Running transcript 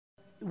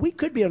We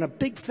could be on a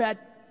big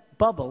fat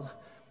bubble,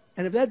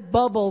 and if that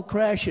bubble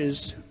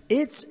crashes,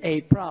 it's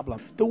a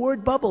problem. The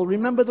word bubble,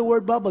 remember the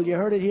word bubble, you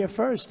heard it here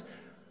first.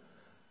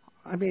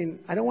 I mean,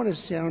 I don't want to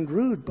sound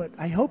rude, but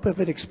I hope if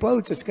it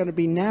explodes, it's going to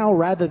be now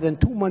rather than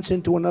 2 months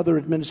into another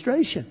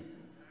administration.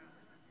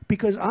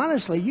 Because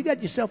honestly, you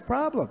got yourself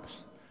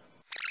problems.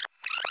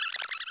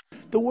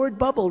 The word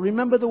bubble,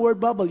 remember the word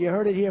bubble, you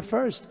heard it here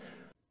first.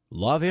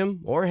 Love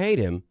him or hate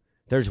him,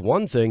 there's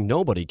one thing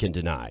nobody can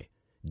deny.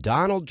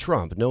 Donald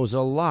Trump knows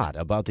a lot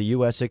about the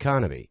U.S.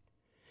 economy.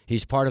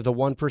 He's part of the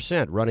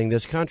 1% running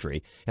this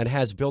country and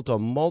has built a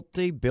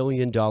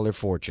multi-billion-dollar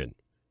fortune.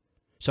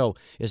 So,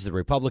 is the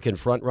Republican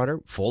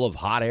frontrunner full of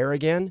hot air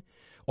again?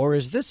 Or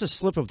is this a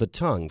slip of the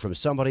tongue from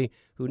somebody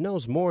who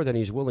knows more than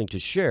he's willing to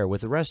share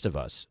with the rest of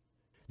us?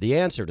 The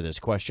answer to this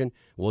question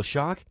will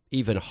shock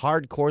even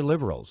hardcore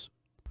liberals.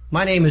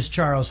 My name is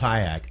Charles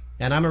Hayek,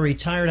 and I'm a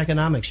retired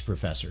economics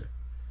professor.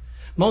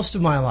 Most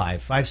of my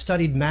life, I've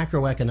studied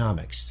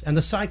macroeconomics and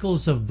the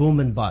cycles of boom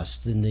and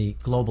bust in the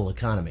global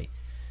economy.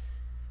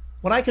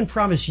 What I can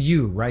promise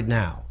you right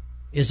now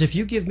is if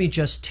you give me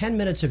just 10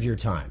 minutes of your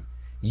time,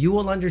 you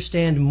will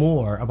understand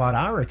more about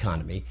our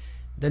economy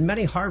than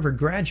many Harvard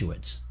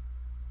graduates.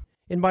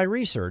 In my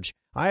research,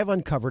 I have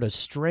uncovered a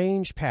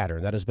strange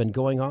pattern that has been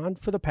going on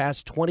for the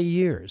past 20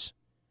 years.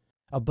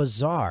 A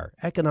bizarre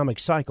economic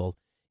cycle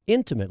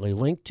intimately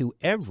linked to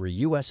every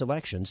U.S.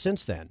 election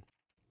since then.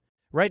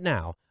 Right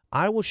now,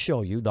 I will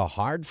show you the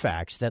hard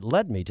facts that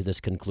led me to this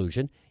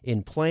conclusion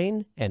in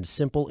plain and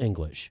simple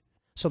English,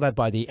 so that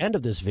by the end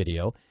of this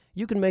video,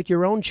 you can make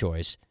your own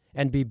choice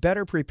and be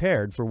better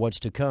prepared for what's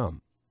to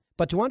come.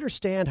 But to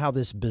understand how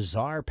this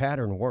bizarre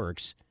pattern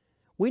works,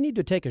 we need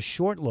to take a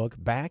short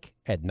look back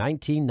at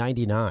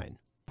 1999.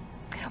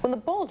 When the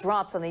ball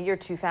drops on the year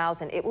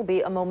 2000, it will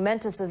be a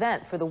momentous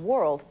event for the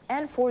world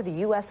and for the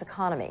U.S.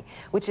 economy,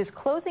 which is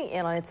closing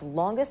in on its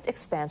longest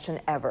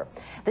expansion ever.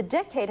 The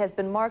decade has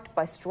been marked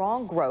by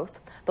strong growth,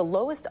 the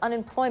lowest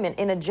unemployment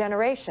in a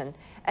generation,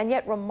 and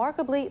yet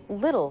remarkably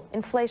little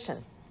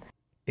inflation.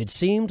 It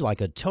seemed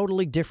like a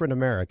totally different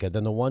America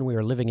than the one we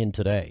are living in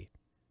today.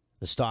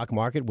 The stock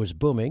market was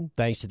booming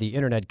thanks to the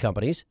internet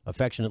companies,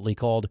 affectionately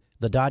called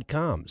the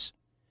dot-coms.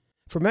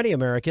 For many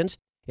Americans,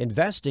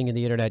 investing in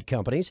the internet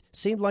companies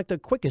seemed like the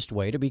quickest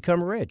way to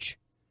become rich.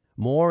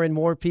 More and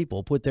more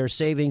people put their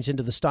savings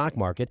into the stock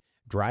market,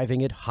 driving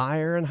it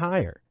higher and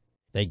higher.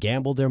 They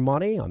gambled their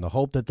money on the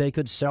hope that they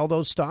could sell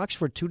those stocks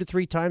for 2 to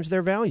 3 times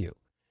their value.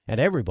 And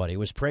everybody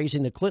was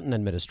praising the Clinton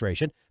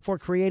administration for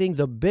creating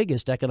the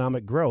biggest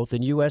economic growth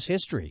in U.S.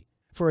 history.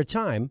 For a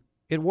time,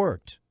 it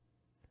worked.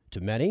 To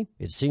many,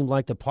 it seemed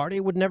like the party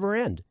would never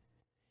end.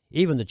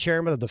 Even the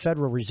chairman of the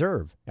Federal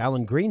Reserve,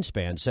 Alan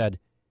Greenspan, said,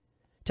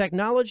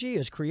 "Technology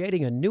is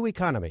creating a new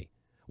economy,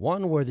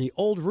 one where the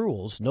old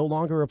rules no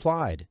longer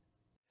applied."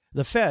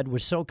 The Fed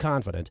was so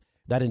confident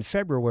that in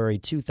February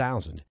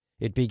 2000,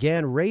 it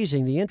began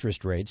raising the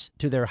interest rates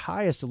to their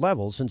highest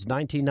level since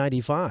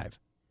 1995.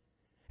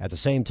 At the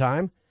same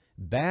time,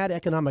 bad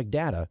economic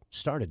data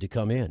started to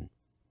come in.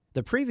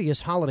 The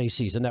previous holiday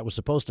season that was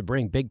supposed to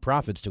bring big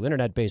profits to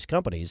internet-based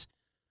companies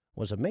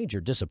was a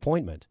major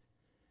disappointment.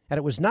 And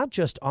it was not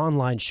just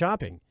online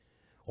shopping.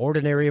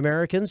 Ordinary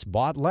Americans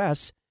bought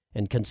less,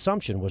 and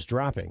consumption was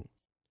dropping.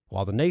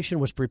 While the nation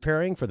was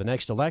preparing for the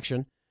next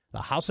election,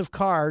 the house of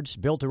cards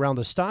built around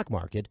the stock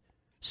market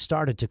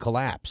started to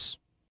collapse.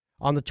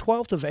 On the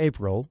 12th of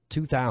April,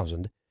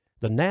 2000,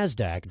 the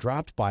NASDAQ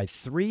dropped by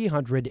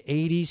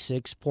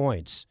 386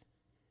 points.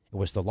 It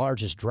was the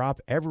largest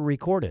drop ever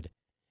recorded,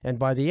 and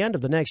by the end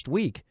of the next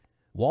week,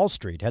 Wall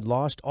Street had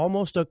lost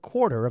almost a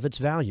quarter of its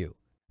value.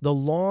 The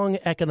long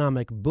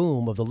economic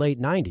boom of the late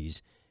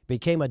 90s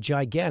became a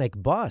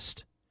gigantic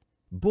bust.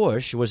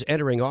 Bush was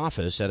entering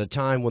office at a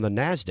time when the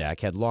NASDAQ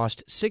had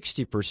lost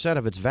 60%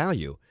 of its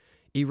value,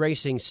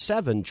 erasing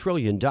 $7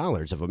 trillion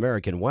of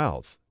American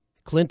wealth.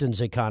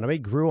 Clinton's economy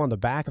grew on the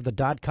back of the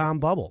dot-com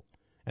bubble,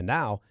 and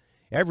now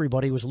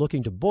everybody was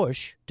looking to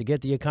Bush to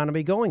get the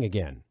economy going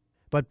again.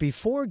 But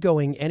before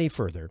going any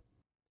further,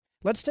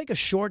 let's take a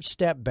short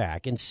step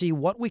back and see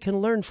what we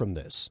can learn from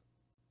this.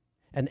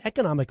 An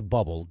economic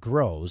bubble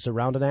grows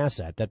around an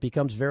asset that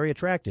becomes very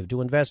attractive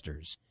to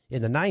investors.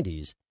 In the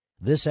 90s,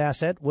 this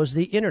asset was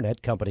the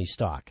internet company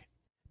stock.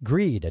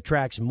 Greed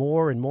attracts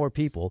more and more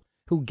people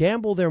who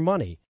gamble their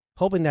money,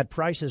 hoping that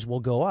prices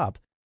will go up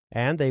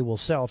and they will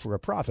sell for a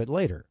profit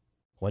later.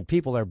 When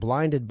people are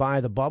blinded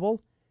by the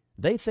bubble,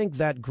 they think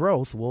that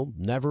growth will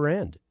never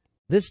end.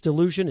 This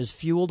delusion is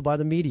fueled by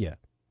the media,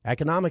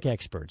 economic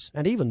experts,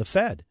 and even the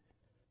Fed.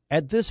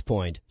 At this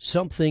point,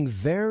 something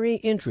very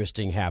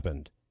interesting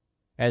happened.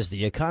 As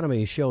the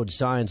economy showed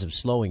signs of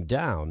slowing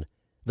down,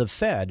 the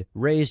Fed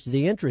raised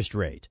the interest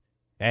rate.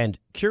 And,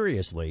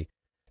 curiously,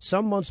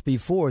 some months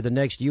before the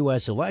next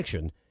U.S.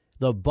 election,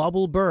 the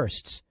bubble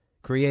bursts,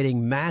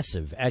 creating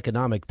massive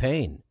economic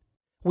pain.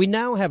 We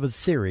now have a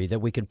theory that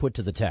we can put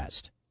to the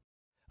test.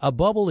 A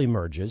bubble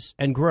emerges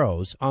and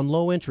grows on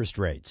low interest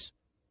rates.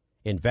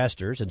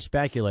 Investors and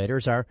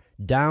speculators are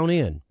down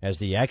in, as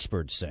the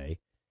experts say.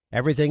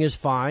 Everything is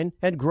fine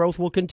and growth will continue.